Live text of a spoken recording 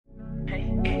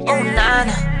Oh,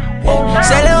 nana.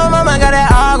 Say little mama got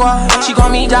that agua. She call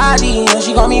me daddy, and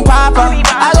she call me papa.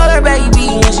 I call her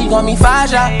baby, and she call me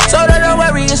Fasha. So don't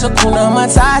worry, it's a Kuna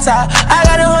Matata. I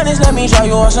got the hundreds, let me draw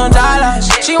you on some dollars.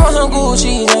 She wants some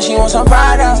Gucci, and she wants some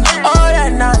Prada. Oh,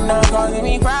 that nana causing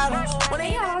me problems.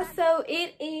 Hey y'all, so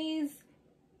it is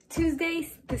Tuesday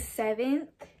the 7th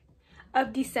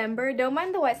of December. Don't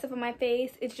mind the white stuff on my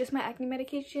face. It's just my acne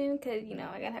medication because, you know,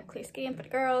 I gotta have clear skin for the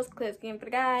girls, clear skin for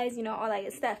the guys, you know, all that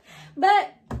good stuff.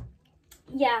 But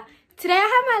yeah, today I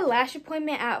have my lash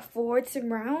appointment at 4. It's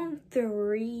around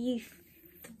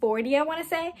 3:40, I want to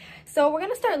say. So we're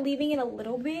gonna start leaving in a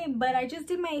little bit, but I just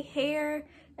did my hair.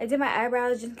 I did my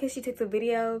eyebrows just in case she takes a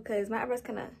video because my eyebrows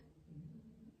kind of,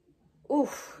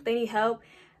 oof, they need help.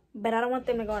 But I don't want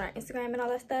them to go on our Instagram and all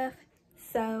that stuff.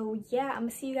 So yeah, I'm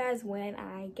gonna see you guys when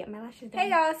I get my lashes done. Hey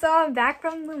y'all, so I'm back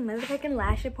from the motherfucking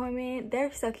lash appointment.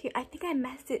 They're so cute. I think I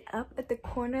messed it up at the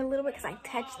corner a little bit because I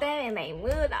touched them and they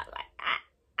moved. I was like, ah.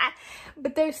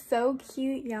 But they're so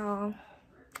cute, y'all.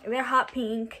 They're hot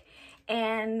pink.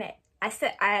 And I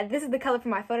said, this is the color for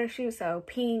my photo shoot. So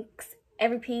pinks,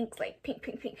 every pink's like pink,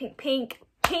 pink, pink, pink, pink,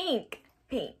 pink,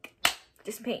 pink.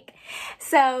 Just pink.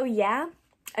 So yeah,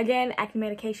 again, acne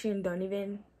medication,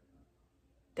 don't.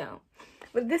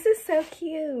 But this is so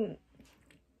cute.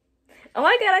 Oh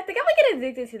my god, I think I'm gonna get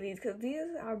addicted to these because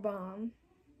these are bomb.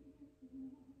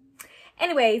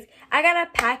 Anyways, I got a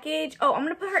package. Oh, I'm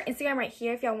gonna put her Instagram right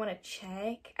here if y'all want to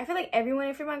check. I feel like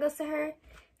everyone goes to her.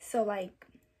 So like,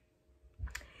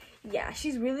 yeah,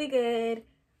 she's really good.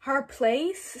 Her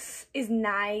place is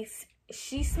nice.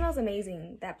 She smells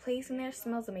amazing. That place in there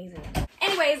smells amazing.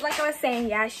 Anyways, like I was saying,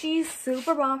 yeah, she's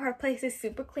super bomb. Her place is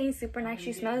super clean, super nice.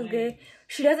 She smells good.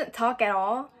 She doesn't talk at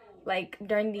all. Like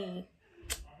during the,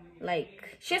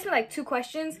 like, she asked me like 2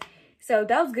 questions. So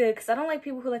that was good because I don't like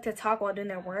people who like to talk while doing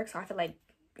their work. So I feel like,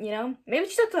 you know, maybe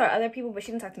she talked to her other people, but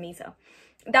she didn't talk to me. So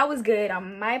that was good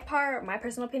on my part, my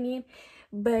personal opinion.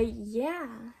 But yeah,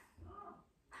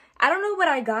 I don't know what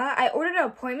I got. I ordered an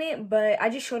appointment, but I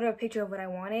just showed her a picture of what I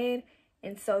wanted.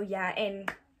 And so yeah,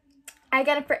 and I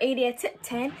got it for 80. I tipped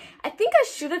 10. I think I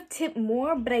should have tipped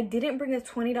more, but I didn't bring a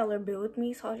 $20 bill with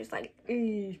me, so I was just like,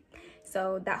 ugh.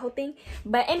 So that whole thing.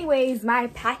 But anyways, my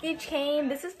package came.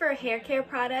 This is for hair care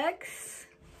products,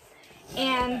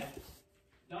 and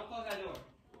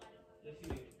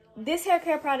this hair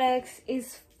care products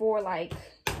is for like,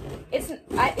 it's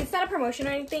not a promotion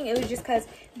or anything. It was just because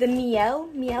the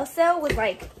Miel sale was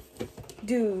like,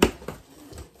 dude,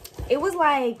 it was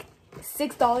like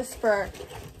 $6 for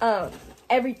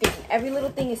everything. Every little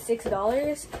thing is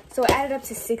 $6, so it added up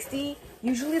to 60.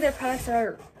 Usually their products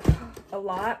are a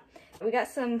lot. We got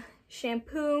some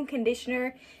shampoo,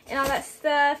 conditioner, and all that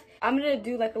stuff. I'm gonna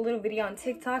do like a little video on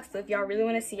TikTok, so if y'all really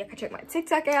want to see, I can check my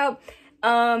TikTok out,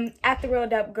 at the Real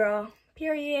Dope Girl,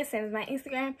 period. Same as my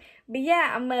Instagram. But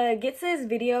yeah, I'm gonna get to this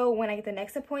video when I get the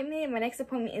next appointment. My next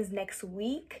appointment is next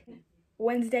week,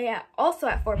 Wednesday, also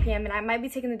at 4 p.m. and I might be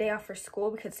taking the day off for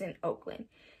school because it's in Oakland.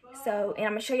 So, and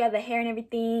I'm gonna show y'all the hair and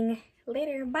everything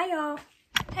later. Bye y'all.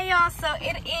 Hey y'all, so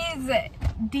it is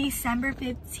December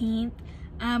 15th.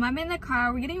 I'm in the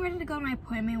car. We're getting ready to go to my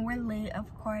appointment. We're late,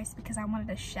 of course, because I wanted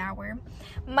to shower.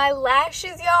 My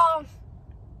lashes, y'all,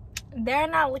 they're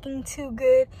not looking too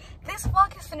good. This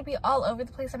vlog is gonna be all over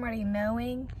the place, I'm already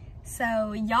knowing.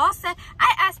 So y'all said,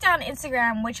 I asked y'all on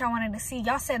Instagram what y'all wanted to see.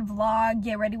 Y'all said vlog,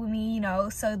 get ready with me, you know,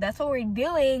 so that's what we're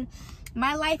doing.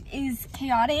 My life is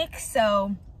chaotic,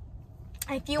 so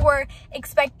if you were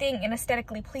expecting an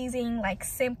aesthetically pleasing, like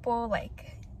simple,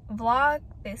 like vlog,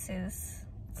 it's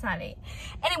not it.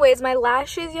 Anyways, my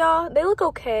lashes, y'all, they look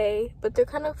okay, but they're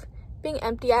kind of being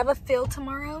empty. I have a fill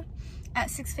tomorrow at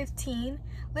 6:15.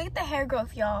 Look at the hair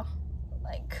growth, y'all.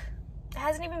 Like, it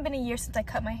hasn't even been a year since I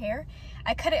cut my hair.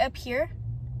 I cut it up here,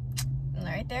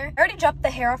 right there. I already dropped the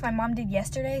hair off. My mom did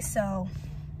yesterday, so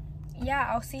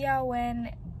yeah, I'll see y'all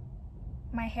when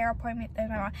my hair appointment.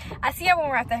 I see y'all when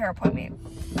we're at the hair appointment.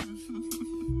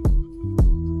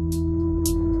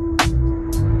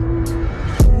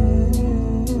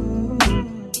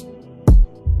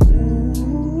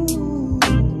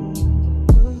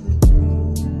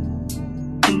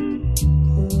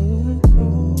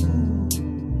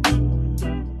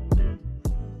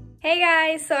 Hey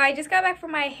guys, so I just got back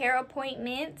from my hair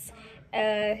appointment.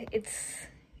 It's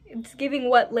giving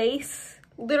what lace,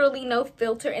 literally no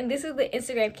filter, and this is the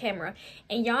Instagram camera,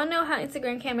 and y'all know how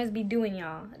Instagram cameras be doing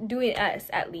us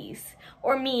at least,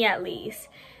 or me at least.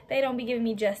 They don't be giving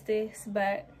me justice,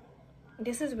 but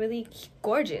this is really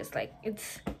gorgeous. Like,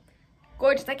 it's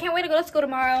gorgeous. I can't wait to go to school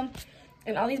tomorrow,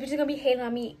 and all these bitches gonna be hating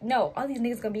on me. No, all these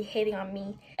niggas gonna be hating on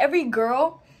me. Every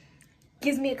girl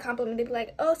gives me a compliment, they be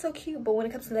like, oh, so cute. But when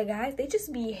it comes to the guys, they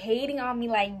just be hating on me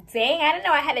like, dang, I didn't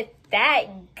know I had it that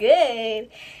good.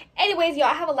 Anyways, y'all,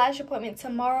 I have a lash appointment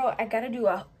tomorrow. I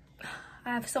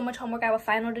have so much homework. I have a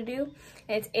final to do.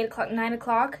 And it's 8 o'clock, 9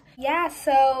 o'clock. Yeah,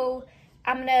 so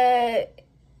I'm gonna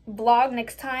vlog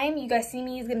next time you guys see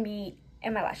me is gonna be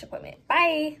at my lash appointment.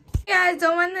 Bye. Guys,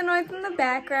 don't mind the noise in the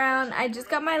background. I just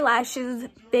got my lashes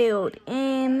filled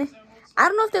in. I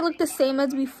don't know if they look the same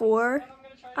as before.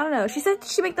 I don't know. She said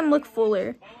she make them look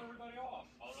fuller.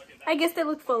 I guess they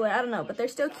look fuller. I don't know, but they're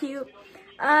still cute.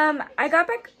 I got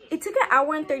back. It took 1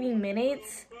 hour and 30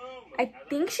 minutes. I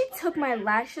think she took my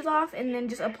lashes off and then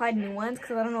just applied new ones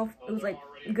because I don't know if it was like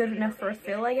good enough for a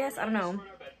fill, I guess. I don't know.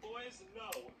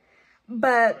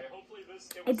 But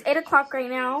it's 8 o'clock right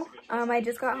now. I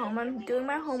just got home. I'm doing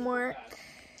my homework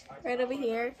right over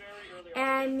here.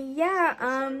 And yeah,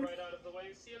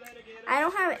 I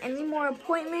don't have any more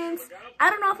appointments. I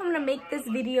don't know if I'm gonna make this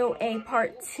video a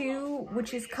part 2,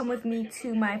 which is come with me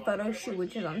to my photo shoot,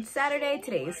 which is on Saturday.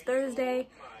 Today is Thursday.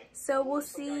 So we'll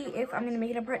see if I'm gonna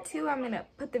make it a part 2. I'm gonna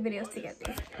put the videos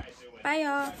together. Bye,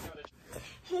 y'all.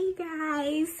 Hey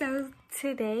guys, so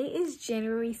today is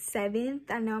January 7th.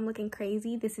 I know I'm looking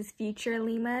crazy. This is future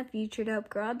Lima, future dope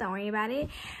girl. Don't worry about it.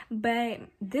 But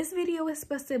this video was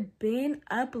supposed to have been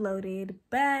uploaded,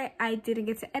 but I didn't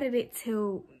get to edit it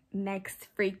till next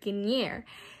freaking year.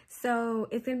 So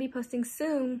it's gonna be posting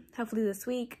soon, hopefully this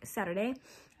week, Saturday.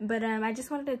 But I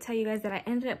just wanted to tell you guys that I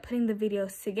ended up putting the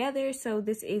videos together. So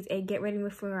this is a get ready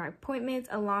with my appointments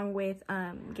along with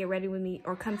get ready with me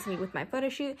or come to me with my photo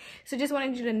shoot. So just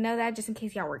wanted you to know that just in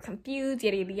case y'all were confused.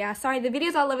 Yada yada yada. Sorry, the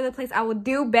video's all over the place. I will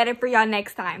do better for y'all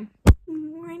next time.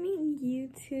 Morning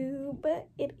YouTube, but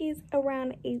it is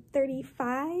around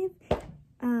 8:35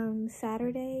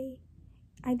 Saturday.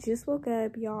 I just woke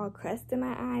up, y'all, crust in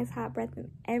my eyes, hot breath and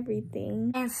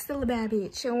everything, and still a bad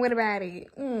bitch. And what about it?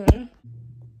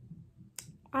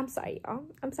 I'm sorry, y'all.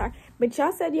 I'm sorry. But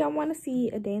y'all said y'all want to see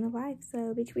a day in the life.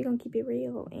 So, bitch, we gonna keep it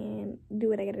real and do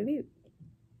what I gotta do.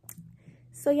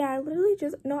 So, yeah, I literally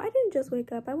just... No, I didn't just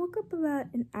wake up. I woke up about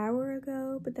an hour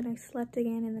ago. But then I slept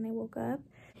again and then I woke up.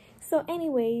 So,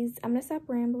 anyways, I'm gonna stop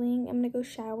rambling. I'm gonna go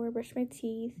shower, brush my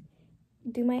teeth,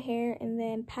 do my hair, and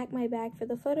then pack my bag for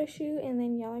the photo shoot. And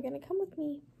then y'all are gonna come with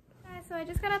me. So I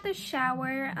just got out the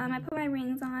shower. I put my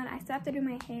rings on. I still have to do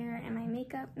my hair and my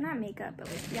makeup. Not makeup, but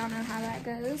like y'all know how that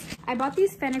goes. I bought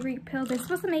these fenugreek pills. They're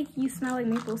supposed to make you smell like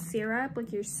maple syrup,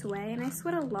 like your sweat. And I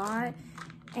sweat a lot.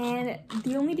 And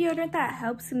the only deodorant that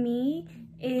helps me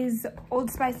is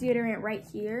Old Spice deodorant right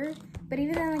here. But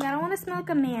even then, like, I don't want to smell like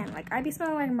a man. Like, I be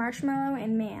smelling like marshmallow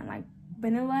and man. Like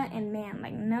vanilla and man.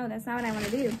 Like, no, that's not what I want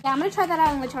to do. Yeah, I'm going to try that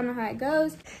out and let y'all know how it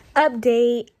goes.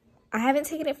 Update. I haven't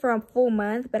taken it for a full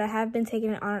month, but I have been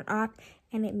taking it on and off,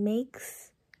 and it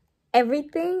makes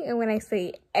everything, and when I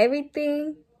say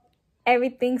everything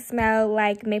smell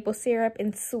like maple syrup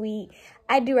and sweet.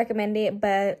 I do recommend it,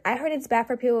 but I heard it's bad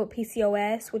for people with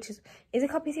PCOS, which is it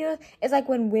called PCOS? It's like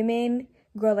when women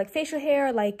grow like facial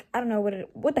hair, like, I don't know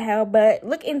what the hell, but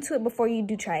look into it before you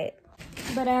do try it.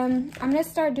 But I'm gonna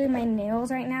start doing my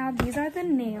nails right now. These are the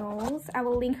nails. I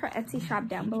will link her Etsy shop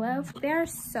down below. They're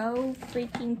so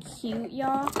freaking cute,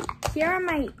 y'all. Here are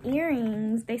my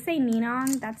earrings. They say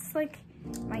Ninon. That's like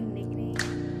my nickname.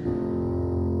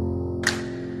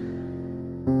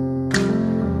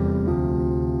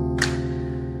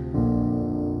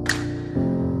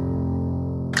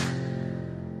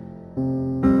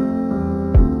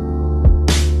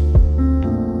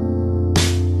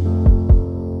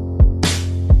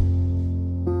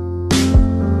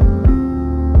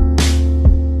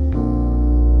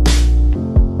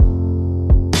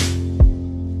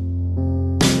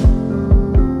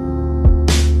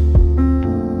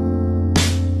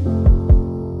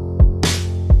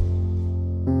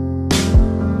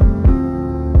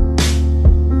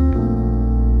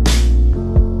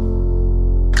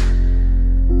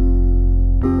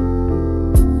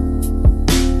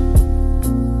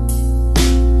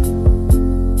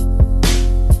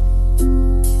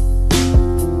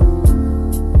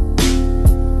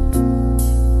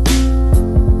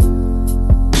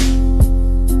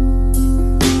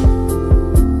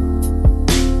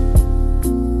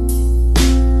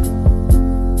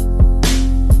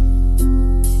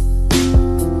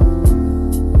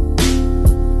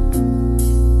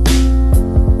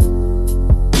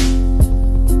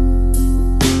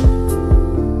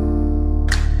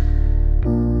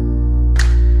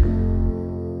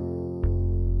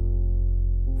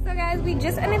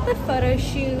 The photo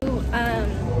shoot,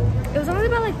 it was only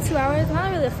about like 2 hours.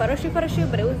 Not really a photo shoot, but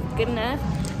it was good enough.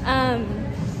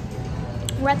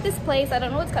 We're at this place. I don't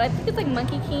know what it's called. I think it's like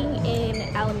Monkey King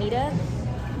in Alameda.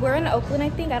 We're in Oakland, I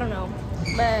think. I don't know.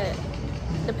 But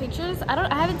the pictures, I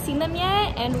haven't seen them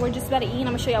yet, and we're just about to eat, and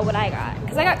I'm gonna show y'all what I got.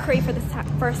 Because I got curry for the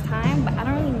first time, but I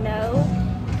don't really know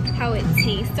how it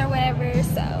tastes or whatever.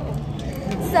 So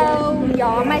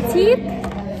y'all, my teeth,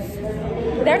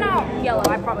 they're not yellow.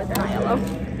 I promise they're not yellow.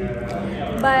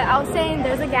 But I was saying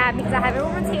there's a gap because I haven't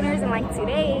worn retainers in like 2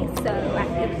 days, so I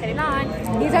have to put it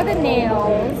on. These are the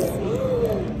nails.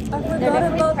 They're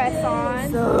definitely press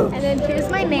on. And then here's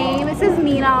my name. It says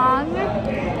Minang.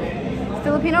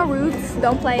 Filipino roots,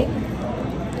 don't play.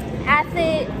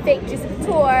 Outfit, fake just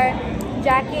tour.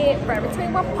 Jacket, Forever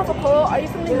 21 puffer coat. Are you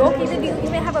from New York even? Do you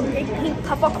even have a big pink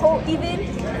puffer coat even?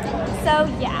 So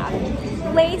yeah.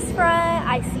 Lace front,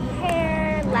 icy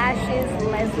hair, lashes,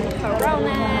 Leslie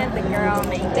Corona, the girl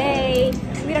named Bay.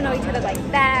 We don't know each other like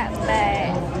that,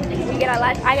 but we get our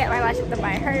I get my lashes done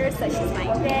by her, so she's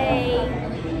my Bay.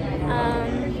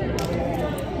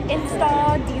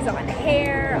 Install, D's on the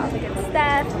hair, all the good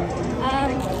stuff.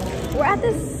 We're at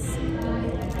this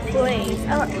place.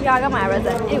 Oh, yeah, I got my eyebrows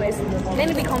done. Anyways, they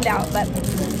need to be combed out, but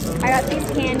I got these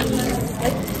candies.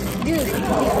 Like, dude,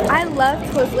 I love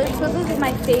Twizzlers. Twizzlers is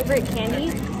my favorite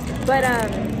candy, but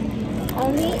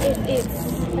only if it's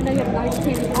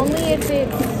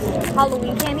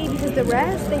Halloween candy, because the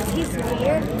rest they taste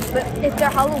weird. But if they're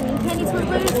Halloween candy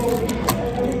Twizzlers,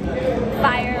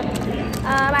 fire.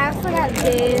 I also got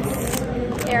this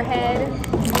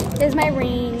Airhead. Here's my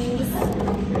rings.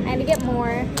 I had to get more.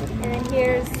 And then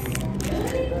here's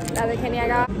the other candy I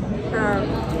got.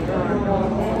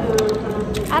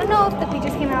 I don't know if the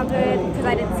pictures came out good because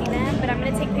I didn't see them, but I'm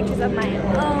gonna take pictures of my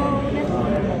own.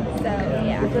 So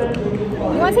yeah.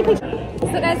 You wanna take pictures?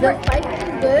 So guys, the spice is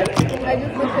good. I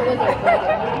just wish it was like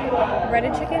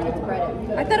breaded chicken? It's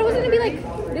breaded. I thought it was gonna be like,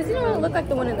 this didn't really look like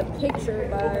the one in the picture,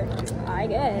 but I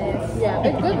guess. Yeah,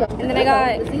 it's good though. And then I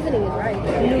got the seasoning is right.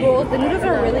 noodles. The noodles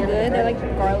are really good. They're like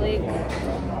garlic.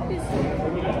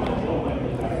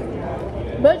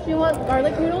 But you want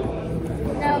garlic noodles?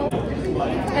 No.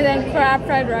 And then crab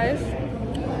fried rice.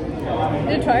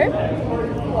 Did you try it?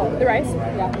 Well, the rice?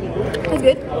 Yeah. It's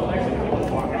good.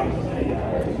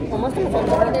 Almost in the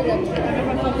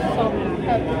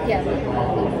yeah.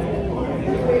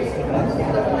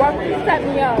 Why would you set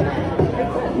me up?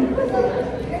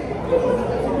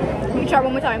 You try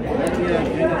one more time. Can you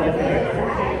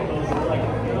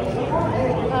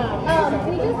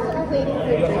just waiting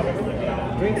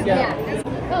for drinks? Yeah.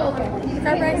 Oh, okay.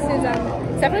 Crab rice is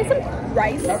definitely some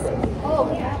rice. Oh,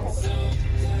 yeah.